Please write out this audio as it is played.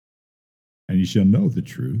and you shall know the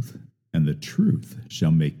truth, and the truth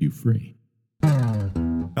shall make you free.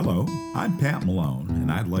 Hello, I'm Pat Malone,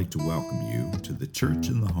 and I'd like to welcome you to the Church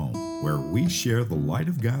in the Home, where we share the light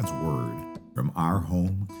of God's Word from our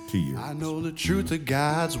home to yours. I know the truth of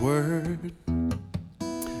God's Word,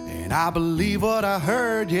 and I believe what I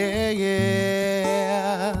heard, yeah.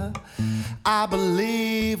 I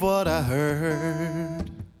believe what I heard.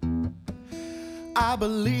 I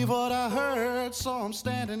believe what I heard, so I'm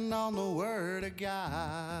standing on the Word of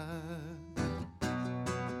God.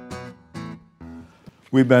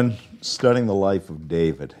 We've been studying the life of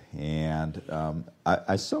David, and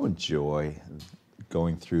I so enjoy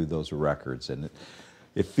going through those records. And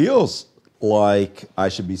it feels like I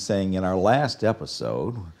should be saying in our last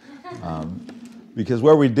episode, because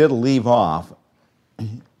where we did leave off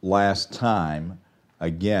last time,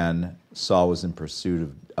 again, Saul was in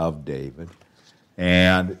pursuit of David.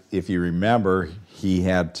 And if you remember, he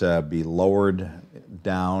had to be lowered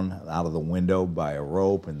down out of the window by a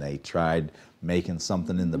rope, and they tried making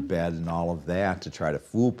something in the bed and all of that to try to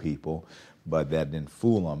fool people, but that didn't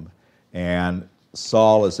fool him. And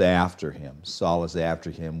Saul is after him. Saul is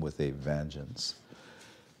after him with a vengeance.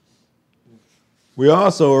 We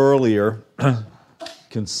also earlier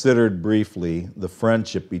considered briefly the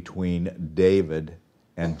friendship between David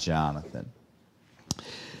and Jonathan.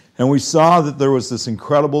 And we saw that there was this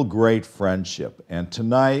incredible, great friendship. And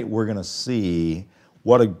tonight we're going to see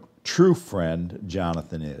what a true friend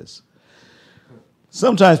Jonathan is.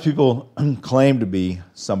 Sometimes people claim to be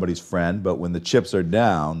somebody's friend, but when the chips are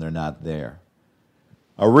down, they're not there.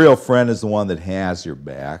 A real friend is the one that has your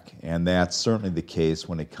back, and that's certainly the case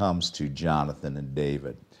when it comes to Jonathan and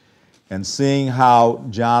David. And seeing how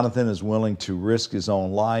Jonathan is willing to risk his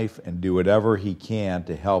own life and do whatever he can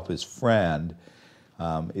to help his friend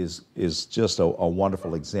is just a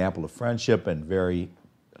wonderful example of friendship and very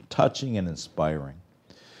touching and inspiring.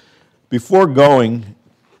 Before going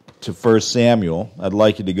to 1 Samuel, I'd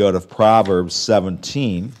like you to go to Proverbs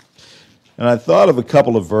 17, and I thought of a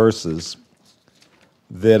couple of verses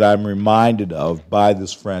that I'm reminded of by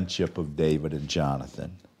this friendship of David and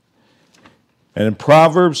Jonathan. And in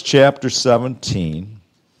Proverbs chapter 17,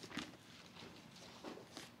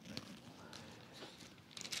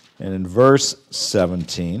 and in verse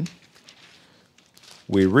 17,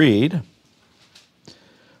 we read,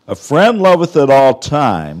 "A friend loveth at all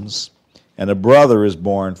times, and a brother is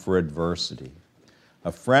born for adversity."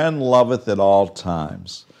 A friend loveth at all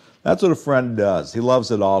times. That's what a friend does. He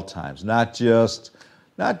loves at all times, not just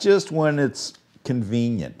when it's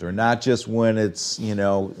convenient, or not just when it's,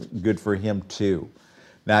 good for him too.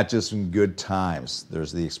 Not just in good times.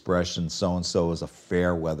 There's the expression, so-and-so is a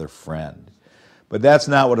fair weather friend. But that's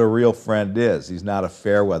not what a real friend is. He's not a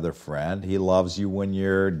fair weather friend. He loves you when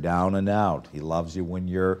you're down and out. He loves you when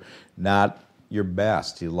you're not your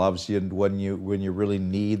best. He loves you when you really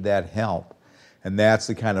need that help. And that's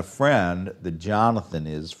the kind of friend that Jonathan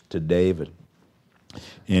is to David.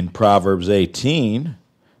 In Proverbs 18,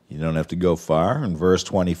 you don't have to go far, in verse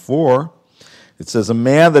 24, it says, "A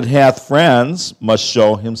man that hath friends must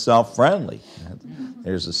show himself friendly."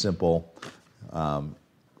 There's a simple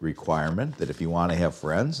requirement that if you want to have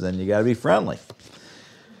friends, then you got to be friendly.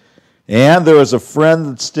 "And there is a friend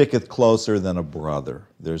that sticketh closer than a brother."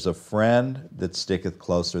 There's a friend that sticketh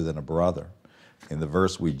closer than a brother. In the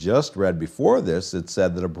verse we just read before this, it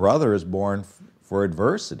said that a brother is born for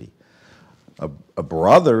adversity. A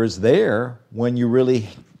brother is there when you really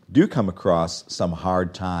do come across some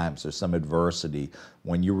hard times or some adversity.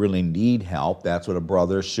 When you really need help, that's what a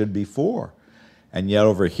brother should be for. And yet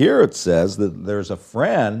over here it says that there's a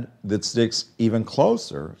friend that sticks even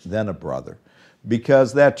closer than a brother,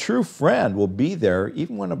 because that true friend will be there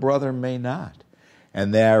even when a brother may not.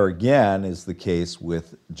 And there again is the case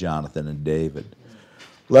with Jonathan and David.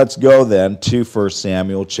 Let's go then to 1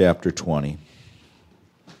 Samuel chapter 20.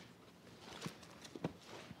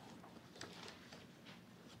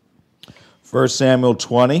 First Samuel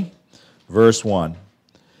 20, verse 1.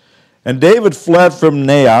 "And David fled from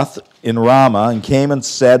Naioth in Ramah and came and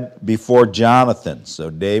said before Jonathan." So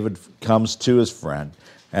David comes to his friend,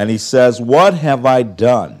 and he says, "What have I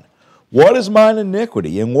done? What is mine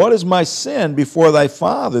iniquity, and what is my sin before thy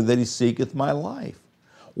father that he seeketh my life?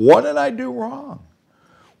 What did I do wrong?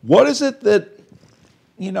 What is it that,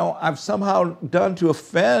 I've somehow done to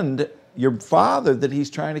offend your father that he's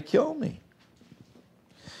trying to kill me?"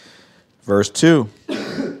 Verse 2,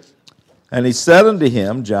 "And he said unto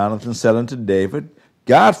him," Jonathan said unto David,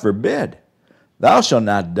 "God forbid, thou shalt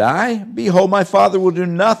not die. Behold, my father will do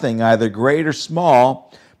nothing, either great or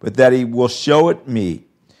small, but that he will show it me.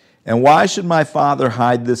 And why should my father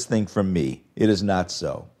hide this thing from me? It is not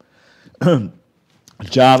so."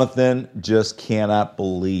 Jonathan just cannot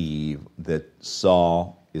believe that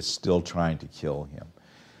Saul is still trying to kill him.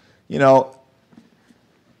 You know,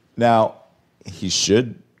 now he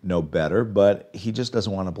should know better, but he just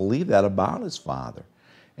doesn't want to believe that about his father.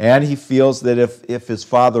 And he feels that if his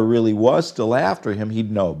father really was still after him,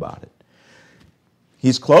 he'd know about it.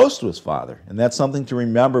 He's close to his father, and that's something to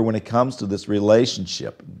remember when it comes to this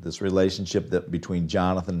relationship that between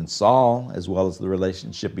Jonathan and Saul, as well as the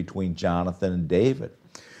relationship between Jonathan and David.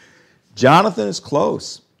 Jonathan is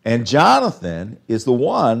close, and Jonathan is the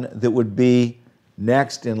one that would be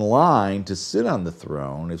next in line to sit on the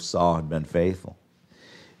throne if Saul had been faithful.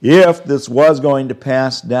 If this was going to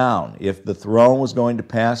pass down, if the throne was going to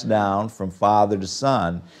pass down from father to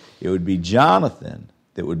son, it would be Jonathan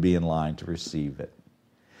that would be in line to receive it.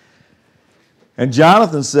 And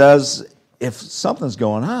Jonathan says, if something's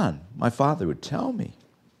going on, my father would tell me.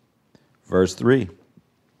 Verse 3.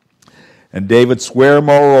 And David sware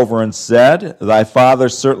moreover and said, Thy father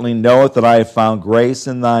certainly knoweth that I have found grace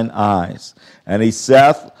in thine eyes. And he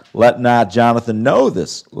saith, Let not Jonathan know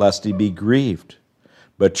this, lest he be grieved.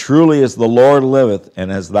 But truly as the Lord liveth,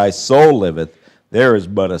 and as thy soul liveth, there is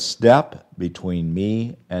but a step between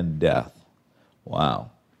me and death.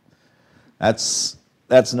 Wow. That's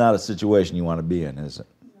not a situation you want to be in, is it?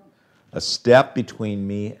 A step between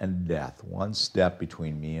me and death. One step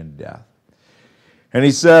between me and death. And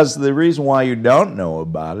he says the reason why you don't know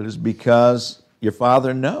about it is because your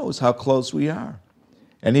father knows how close we are.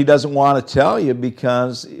 And he doesn't want to tell you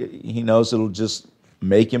because he knows it'll just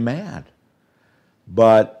make you mad.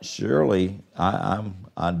 But surely I'm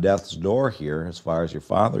on death's door here as far as your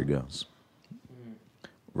father goes.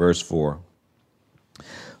 Verse 4.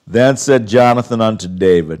 Then said Jonathan unto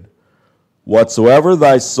David, Whatsoever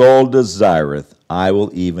thy soul desireth, I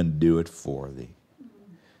will even do it for thee.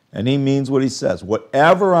 And he means what he says.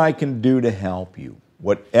 Whatever I can do to help you,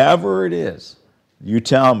 whatever it is, you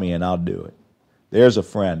tell me and I'll do it. There's a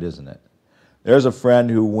friend, isn't it? There's a friend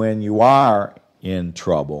who, when you are in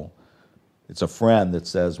trouble, it's a friend that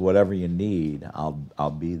says, whatever you need,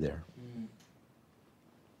 I'll be there.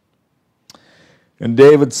 And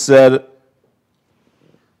David said,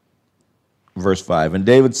 verse 5, And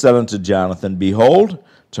David said unto Jonathan, Behold,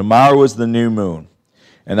 tomorrow is the new moon,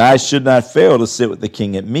 and I should not fail to sit with the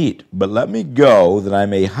king at meat. But let me go, that I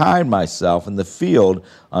may hide myself in the field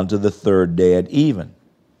unto the third day at even.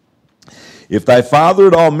 If thy father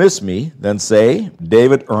at all miss me, then say,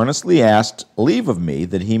 David earnestly asked leave of me,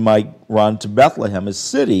 that he might run to Bethlehem his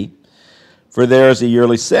city, for there is a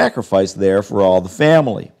yearly sacrifice there for all the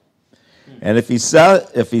family. And if he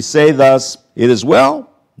say thus, It is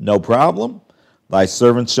well, no problem, thy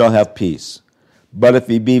servant shall have peace. But if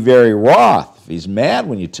he be very wroth, if he's mad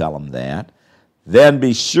when you tell him that, then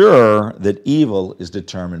be sure that evil is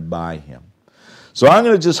determined by him. So I'm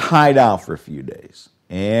going to just hide out for a few days.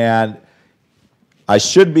 And I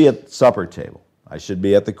should be at the supper table. I should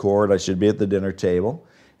be at the court. I should be at the dinner table.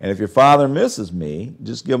 And if your father misses me,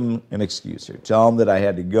 just give him an excuse here. Tell him that I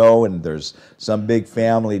had to go and there's some big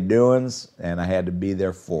family doings and I had to be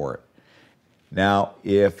there for it. Now,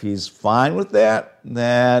 if he's fine with that,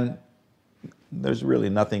 then there's really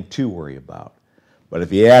nothing to worry about. But if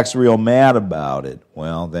he acts real mad about it,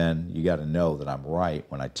 well, then you got to know that I'm right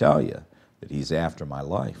when I tell you that he's after my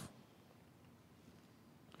life.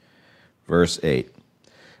 Verse 8.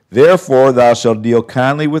 Therefore thou shalt deal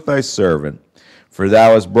kindly with thy servant, for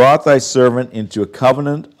thou hast brought thy servant into a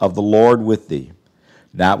covenant of the Lord with thee.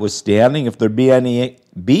 Notwithstanding, if there be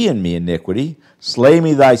in me iniquity, slay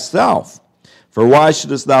me thyself. For why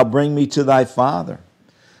shouldest thou bring me to thy father?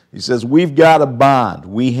 He says, we've got a bond.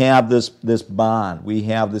 We have this bond. We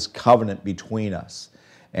have this covenant between us.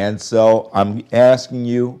 And so I'm asking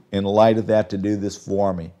you, in light of that, to do this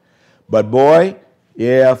for me. But boy,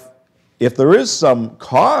 if there is some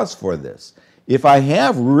cause for this, if I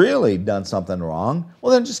have really done something wrong,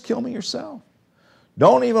 well, then just kill me yourself.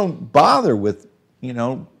 Don't even bother with,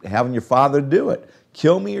 having your father do it.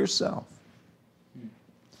 Kill me yourself.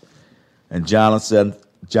 And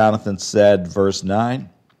Jonathan said, verse 9,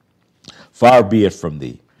 Far be it from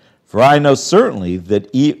thee, for I know certainly that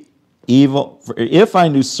if I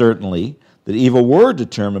knew certainly that evil were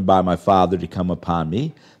determined by my father to come upon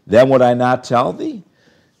me, then would I not tell thee?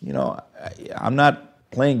 I'm not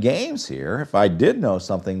playing games here. If I did know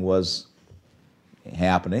something was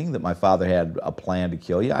happening, that my father had a plan to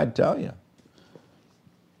kill you, I'd tell you.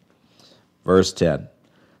 Verse 10,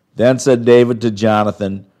 Then said David to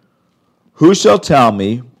Jonathan, Who shall tell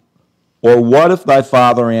me, or what if thy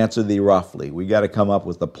father answer thee roughly? We got to come up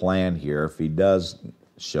with a plan here if he does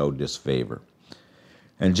show disfavor.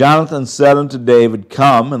 And Jonathan said unto David,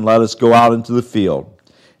 Come, and let us go out into the field.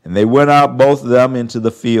 And they went out both of them into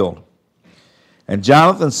the field. And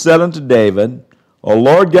Jonathan said unto David, O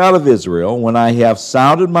Lord God of Israel, when I have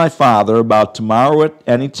sounded my father about tomorrow at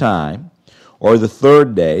any time, or the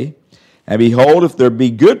third day, and behold, if there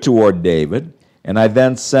be good toward David, and I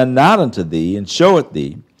then send not unto thee, and show it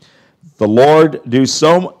thee, the Lord do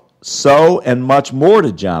so and much more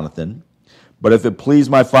to Jonathan. But if it please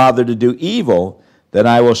my father to do evil, then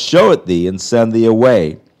I will show it thee, and send thee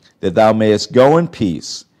away, that thou mayest go in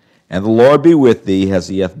peace. And the Lord be with thee, as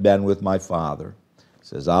he hath been with my father. He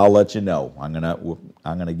says, I'll let you know. I'm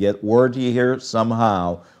gonna get word to you here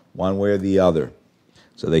somehow, one way or the other.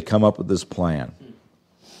 So they come up with this plan.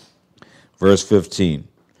 Verse 15.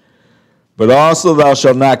 But also thou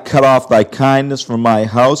shalt not cut off thy kindness from my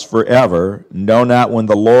house forever. Know not when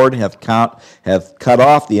the Lord hath cut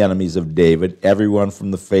off the enemies of David, everyone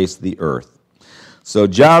from the face of the earth. So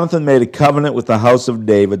Jonathan made a covenant with the house of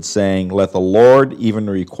David, saying, Let the Lord even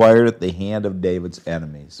require at the hand of David's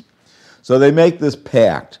enemies. So they make this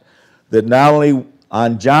pact that not only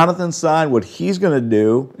on Jonathan's side, what he's going to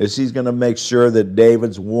do is he's going to make sure that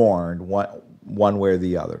David's warned one way or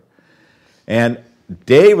the other. And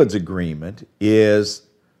David's agreement is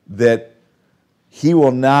that he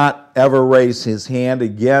will not ever raise his hand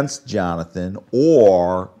against Jonathan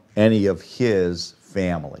or any of his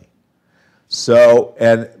family. So,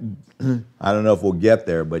 and I don't know if we'll get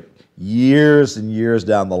there, but years and years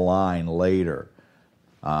down the line later,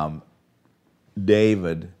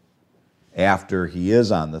 David, after he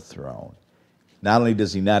is on the throne, not only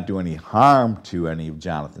does he not do any harm to any of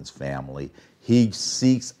Jonathan's family, he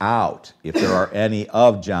seeks out, if there are any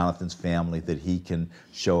of Jonathan's family, that he can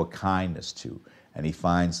show a kindness to. And he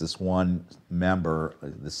finds this one member,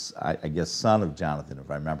 this, I guess, son of Jonathan,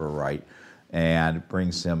 if I remember right, and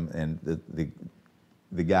brings him, and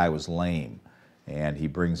the guy was lame, and he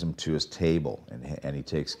brings him to his table, and he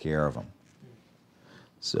takes care of him.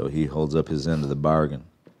 So he holds up his end of the bargain.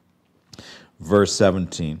 Verse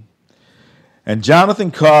 17. And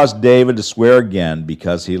Jonathan caused David to swear again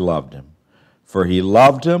because he loved him. For he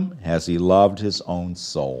loved him as he loved his own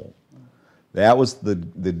soul. That was the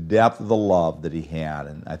depth of the love that he had.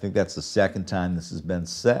 And I think that's the second time this has been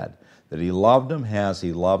said, that he loved him as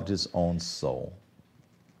he loved his own soul.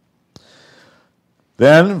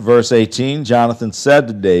 Then, verse 18, Jonathan said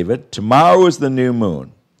to David, Tomorrow is the new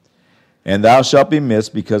moon, and thou shalt be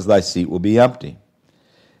missed because thy seat will be empty.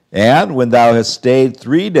 And when thou hast stayed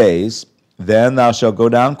 3 days, then thou shalt go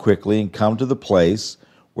down quickly and come to the place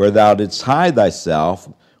where thou didst hide thyself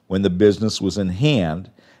when the business was in hand,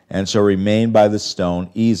 and shall remain by the stone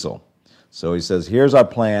easel. So he says, here's our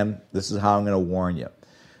plan. This is how I'm going to warn you.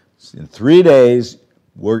 In 3 days,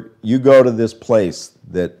 you go to this place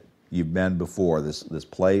that you've been before, this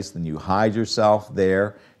place, then you hide yourself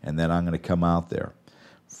there, and then I'm going to come out there.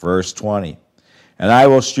 Verse 20. And I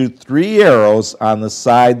will shoot 3 arrows on the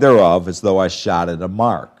side thereof, as though I shot at a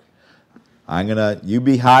mark. You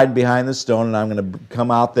be hiding behind the stone, and I'm going to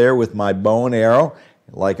come out there with my bow and arrow,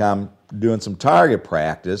 like I'm doing some target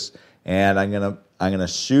practice, and I'm going to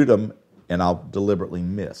shoot them, and I'll deliberately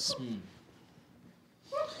miss.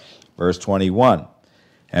 Verse 21.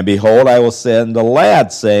 And behold, I will send a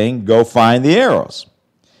lad, saying, Go find the arrows.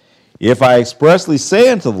 If I expressly say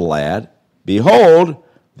unto the lad, Behold,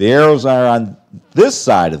 the arrows are on this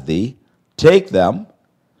side of thee, take them,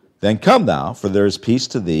 then come thou, for there is peace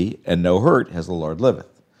to thee, and no hurt, as the Lord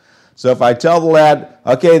liveth. So if I tell the lad,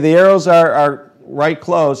 okay, the arrows are right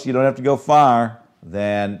close, you don't have to go far,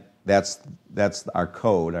 then that's our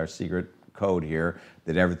code, our secret code here,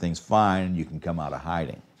 that everything's fine and you can come out of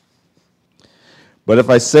hiding. But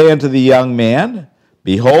if I say unto the young man,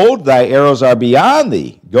 Behold, thy arrows are beyond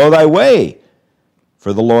thee, go thy way,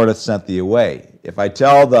 for the Lord hath sent thee away. If I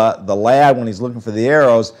tell the lad when he's looking for the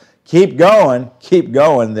arrows, keep going,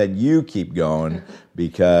 then you keep going,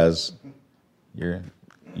 because you're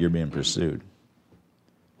being pursued.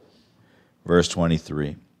 Verse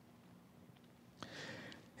 23.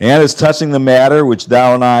 And as touching the matter which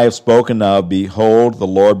thou and I have spoken of, behold, the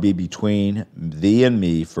Lord be between thee and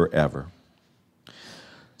me forever.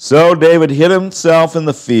 So David hid himself in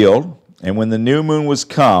the field, and when the new moon was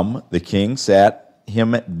come, the king sat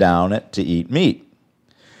him down to eat meat.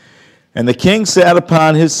 And the king sat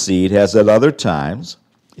upon his seat, as at other times,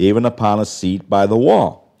 even upon a seat by the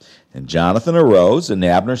wall. And Jonathan arose, and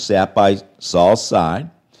Abner sat by Saul's side,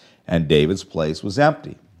 and David's place was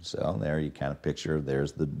empty. So there you kind of picture,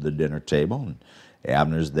 there's the dinner table, and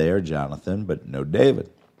Abner's there, Jonathan, but no David.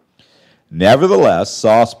 Nevertheless,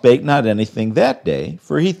 Saul spake not anything that day,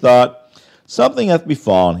 for he thought, Something hath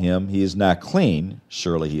befallen him. He is not clean.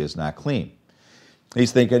 Surely he is not clean.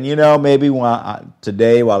 He's thinking, maybe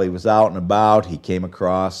today while he was out and about, he came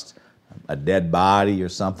across a dead body or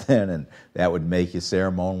something, and that would make you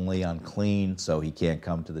ceremonially unclean, so he can't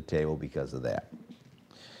come to the table because of that.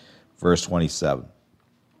 Verse 27.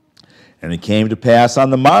 And it came to pass on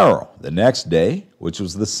the morrow, the next day, which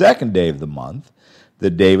was the second day of the month,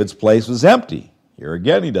 that David's place was empty. Here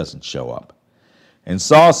again he doesn't show up. And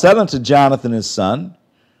Saul said unto Jonathan his son,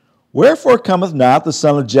 Wherefore cometh not the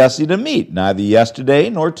son of Jesse to meat, neither yesterday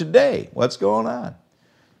nor today? What's going on?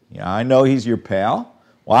 I know he's your pal.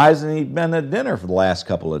 Why hasn't he been at dinner for the last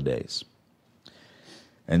couple of days?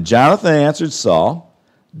 And Jonathan answered Saul,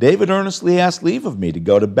 David earnestly asked leave of me to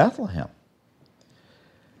go to Bethlehem.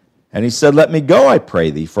 And he said, Let me go, I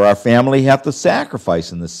pray thee, for our family hath a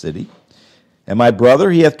sacrifice in the city, and my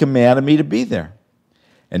brother he hath commanded me to be there.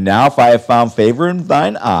 And now if I have found favor in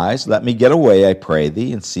thine eyes, let me get away, I pray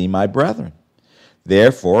thee, and see my brethren.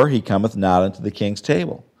 Therefore he cometh not unto the king's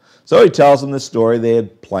table. So he tells them the story they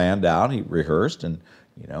had planned out. He rehearsed and,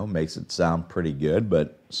 makes it sound pretty good,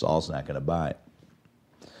 but Saul's not going to buy it.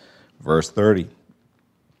 Verse 30.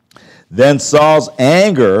 Then Saul's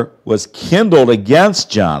anger was kindled against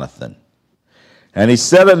Jonathan. And he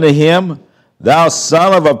said unto him, Thou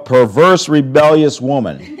son of a perverse, rebellious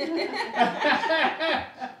woman.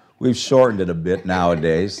 We've shortened it a bit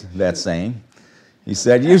nowadays, that saying. He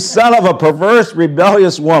said, You son of a perverse,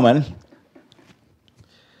 rebellious woman,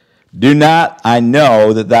 do not I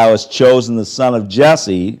know that thou hast chosen the son of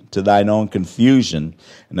Jesse to thine own confusion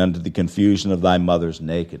and unto the confusion of thy mother's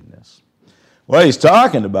nakedness? What he's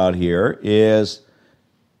talking about here is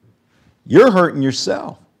you're hurting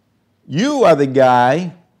yourself. You are the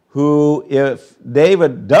guy who, if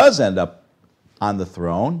David does end up on the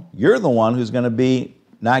throne, you're the one who's going to be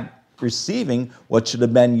not receiving what should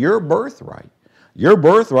have been your birthright. Your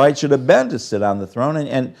birthright should have been to sit on the throne,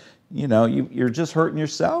 and you're just hurting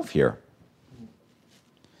yourself here.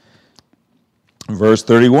 Verse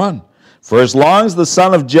 31, For as long as the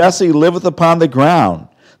son of Jesse liveth upon the ground,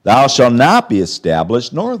 thou shalt not be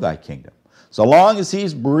established, nor thy kingdom. So long as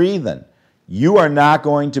he's breathing, you are not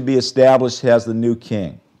going to be established as the new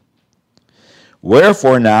king.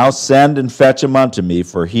 Wherefore now send and fetch him unto me,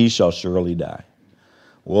 for he shall surely die.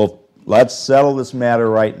 Well, let's settle this matter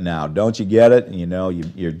right now. Don't you get it?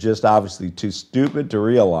 You're just obviously too stupid to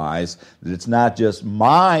realize that it's not just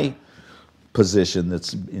my position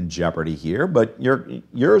that's in jeopardy here, but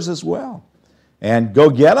yours as well. And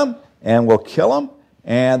go get him, and we'll kill him,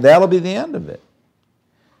 and that'll be the end of it.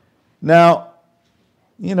 Now,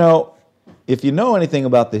 if you know anything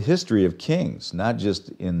about the history of kings, not just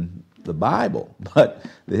in the Bible, but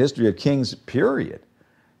the history of kings, period,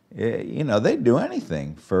 they'd do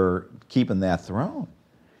anything for keeping that throne.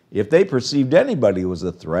 If they perceived anybody was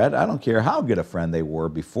a threat, I don't care how good a friend they were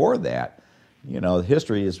before that.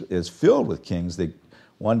 History is filled with kings that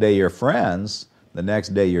one day you're friends, the next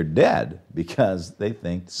day you're dead because they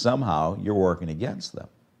think somehow you're working against them.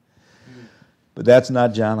 But that's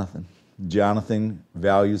not Jonathan. Jonathan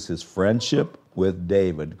values his friendship with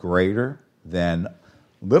David greater than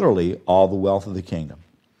literally all the wealth of the kingdom.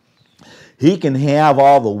 He can have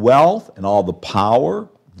all the wealth and all the power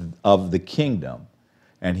of the kingdom,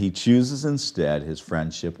 and he chooses instead his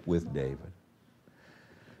friendship with David.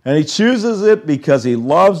 And he chooses it because he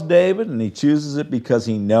loves David, and he chooses it because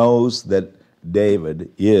he knows that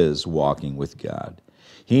David is walking with God.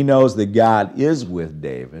 He knows that God is with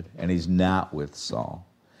David, and he's not with Saul.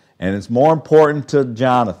 And it's more important to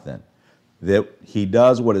Jonathan that he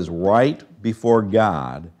does what is right before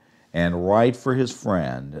God and right for his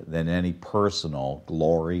friend than any personal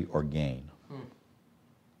glory or gain.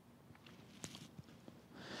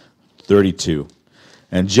 32.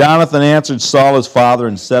 And Jonathan answered Saul his father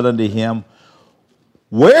and said unto him,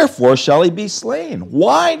 Wherefore shall he be slain?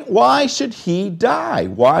 Why should he die?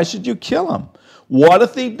 Why should you kill him? What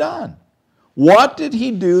hath he done? What did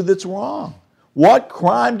he do that's wrong? What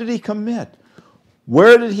crime did he commit?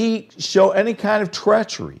 Where did he show any kind of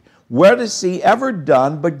treachery? What has he ever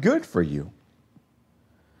done but good for you?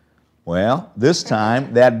 Well, this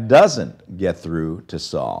time that doesn't get through to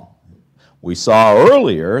Saul. We saw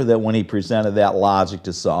earlier that when he presented that logic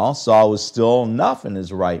to Saul, Saul was still enough in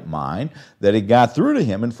his right mind that it got through to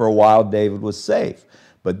him, and for a while David was safe.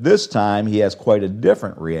 But this time he has quite a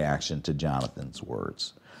different reaction to Jonathan's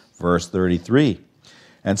words. Verse 33,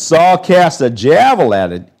 And Saul cast a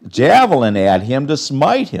javelin at him to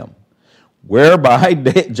smite him, whereby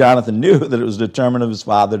Jonathan knew that it was determined of his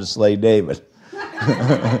father to slay David.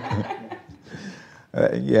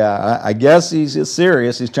 I guess he's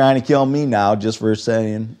serious. He's trying to kill me now just for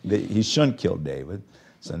saying that he shouldn't kill David.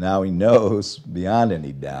 So now he knows beyond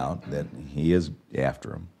any doubt that he is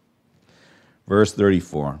after him. Verse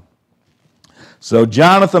 34. So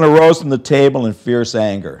Jonathan arose from the table in fierce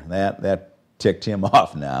anger. That ticked him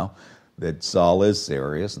off now, that Saul is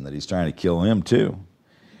serious and that he's trying to kill him too.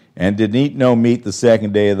 And did eat no meat the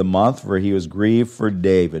second day of the month, for he was grieved for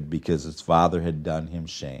David because his father had done him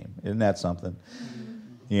shame. Isn't that something?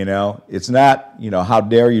 You know, it's not, how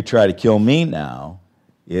dare you try to kill me now.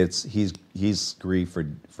 It's he's grieved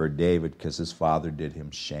for David because his father did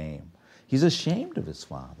him shame. He's ashamed of his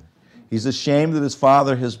father. He's ashamed that his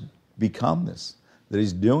father has become this, that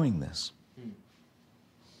he's doing this.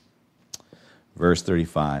 Verse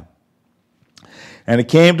 35. And it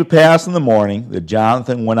came to pass in the morning that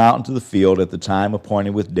Jonathan went out into the field at the time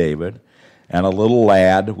appointed with David, and a little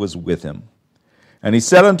lad was with him. And he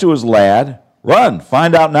said unto his lad, Run,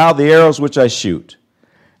 find out now the arrows which I shoot.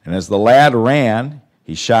 And as the lad ran,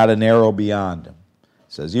 he shot an arrow beyond him.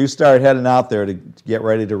 He says, you start heading out there to get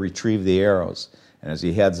ready to retrieve the arrows. And as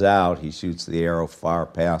he heads out, he shoots the arrow far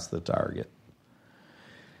past the target.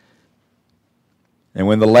 And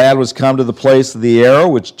when the lad was come to the place of the arrow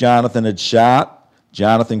which Jonathan had shot,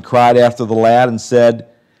 Jonathan cried after the lad and said,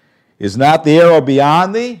 Is not the arrow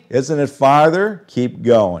beyond thee? Isn't it farther? Keep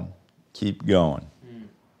going. Keep going.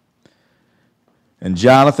 And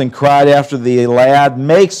Jonathan cried after the lad,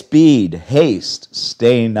 Make speed, haste,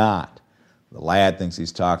 stay not. The lad thinks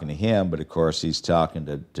he's talking to him, but of course he's talking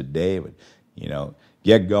to David.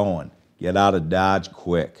 Get going. Get out of Dodge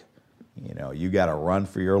quick. You got to run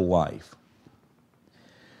for your life.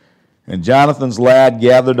 And Jonathan's lad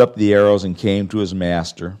gathered up the arrows and came to his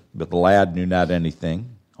master, but the lad knew not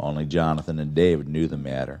anything. Only Jonathan and David knew the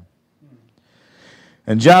matter.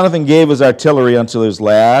 And Jonathan gave his artillery unto his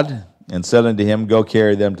lad, and said unto him, Go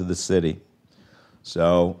carry them to the city.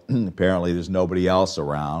 So apparently there's nobody else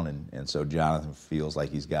around, and so Jonathan feels like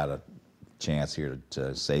he's got a chance here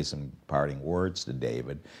to say some parting words to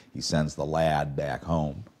David. He sends the lad back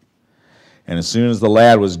home. And as soon as the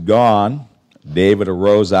lad was gone, David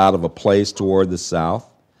arose out of a place toward the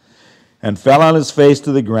south, and fell on his face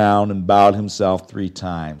to the ground, and bowed himself 3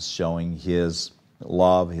 times, showing his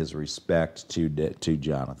love, his respect to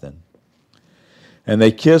Jonathan. And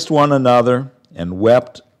they kissed one another, and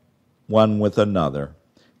wept one with another,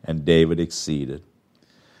 and David exceeded.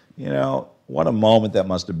 What a moment that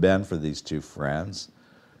must have been for these two friends.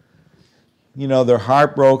 They're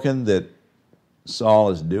heartbroken that Saul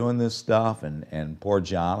is doing this stuff, and poor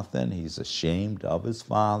Jonathan, he's ashamed of his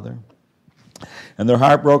father. And they're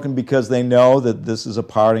heartbroken because they know that this is a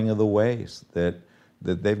parting of the ways, that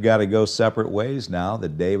they've got to go separate ways now,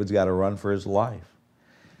 that David's got to run for his life,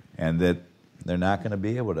 and that they're not going to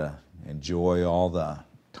be able to enjoy all the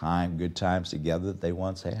good times together that they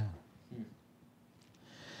once had.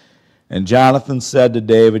 And Jonathan said to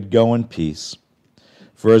David, Go in peace.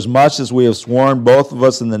 For as much as we have sworn both of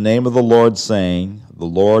us in the name of the Lord, saying, The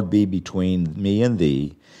Lord be between me and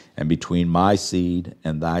thee, and between my seed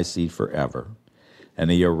and thy seed forever.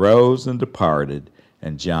 And he arose and departed,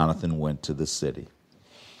 and Jonathan went to the city.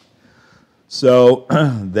 So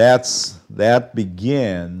that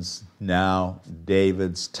begins now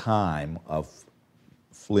David's time of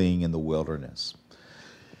fleeing in the wilderness.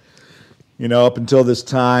 Up until this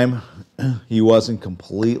time, he wasn't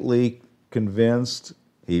completely convinced.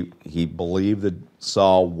 He believed that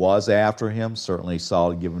Saul was after him. Certainly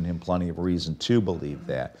Saul had given him plenty of reason to believe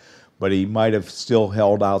that. But he might have still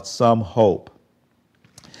held out some hope.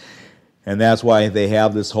 And that's why they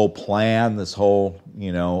have this whole plan, this whole,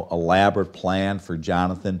 elaborate plan for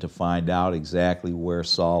Jonathan to find out exactly where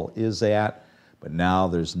Saul is at. But now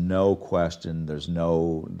there's no question, there's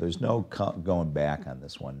no going back on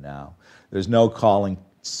this one now. There's no calling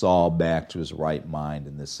Saul back to his right mind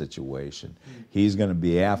in this situation. He's going to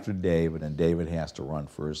be after David, and David has to run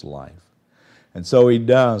for his life. And so he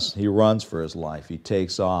does. He runs for his life. He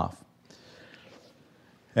takes off.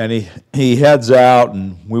 And he heads out,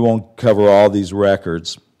 and we won't cover all these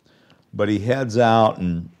records, but he heads out,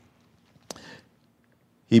 and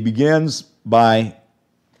he begins by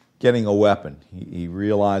getting a weapon. He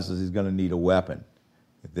realizes he's going to need a weapon.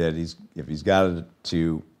 That if he's got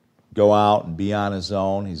to go out and be on his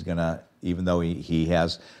own, he's going to, even though he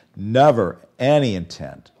has never any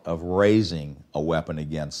intent of raising a weapon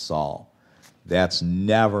against Saul. That's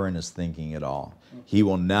never in his thinking at all. He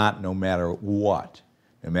will not, no matter what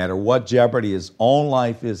jeopardy his own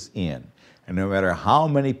life is in, and no matter how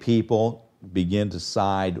many people begin to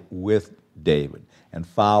side with David and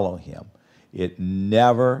follow him, it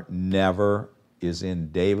never is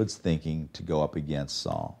in David's thinking to go up against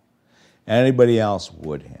Saul. Anybody else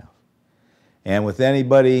would have. And with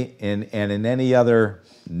anybody in any other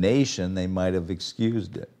nation, they might have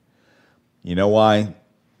excused it. You know why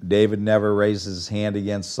David never raises his hand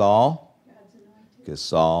against Saul? Because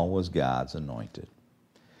Saul was God's anointed.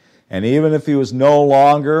 And even if he was no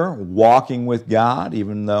longer walking with God,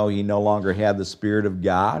 even though he no longer had the Spirit of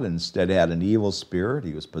God, instead had an evil spirit,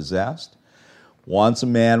 he was possessed, once a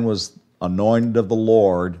man was anointed of the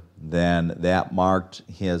Lord, then that marked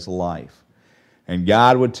his life. And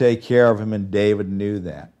God would take care of him, and David knew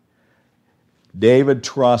that. David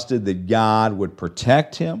trusted that God would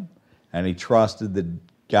protect him, and he trusted that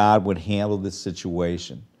God would handle this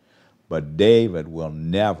situation. But David will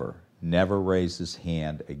never raise his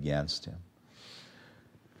hand against him.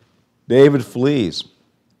 David flees.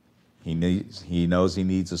 He knows he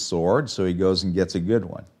needs a sword, so he goes and gets a good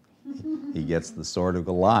one. He gets the sword of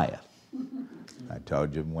Goliath. I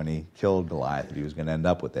told you when he killed Goliath that he was going to end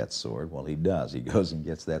up with that sword. Well, he does. He goes and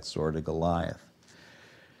gets that sword of Goliath.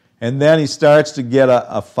 And then he starts to get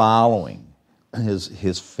a following.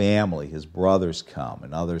 His family, his brothers come,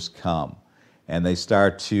 and others come. And they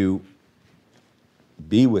start to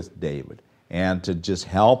be with David and to just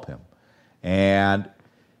help him. And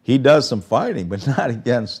he does some fighting, but not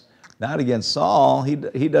against Saul. He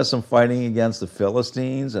does some fighting against the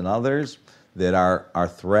Philistines and others that are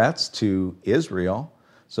threats to Israel.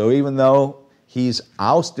 So even though he's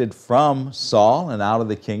ousted from Saul and out of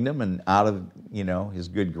the kingdom and out of his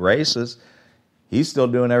good graces, he's still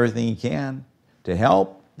doing everything he can to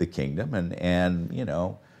help the kingdom,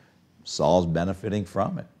 and Saul's benefiting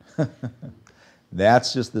from it.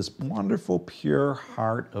 That's just this wonderful, pure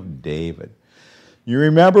heart of David. You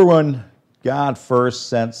remember when God first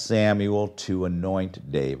sent Samuel to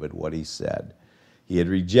anoint David, what he said. He had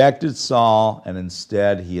rejected Saul, and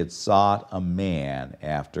instead he had sought a man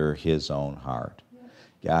after his own heart.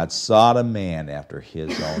 God sought a man after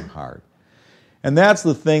his own heart. And that's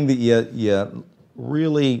the thing that you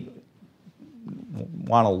really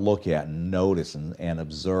want to look at and notice and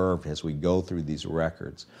observe as we go through these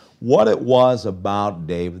records. What it was about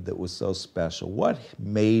David that was so special. What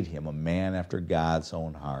made him a man after God's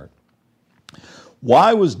own heart?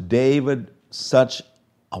 Why was David such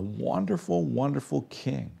a wonderful, wonderful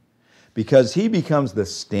king? Because he becomes the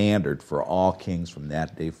standard for all kings from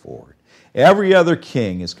that day forward. Every other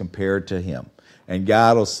king is compared to him. And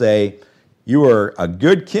God will say, you are a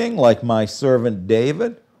good king like my servant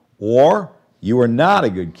David, or you are not a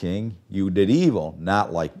good king, you did evil,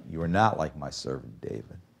 you are not like my servant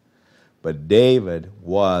David. But David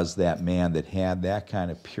was that man that had that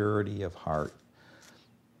kind of purity of heart.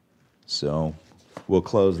 So we'll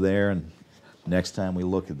close there, and next time we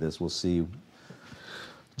look at this, we'll see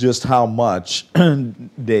just how much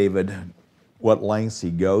David, what lengths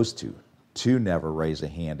he goes to never raise a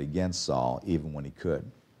hand against Saul, even when he could.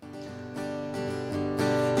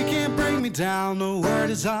 You can't bring me down, the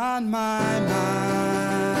word is on my mind.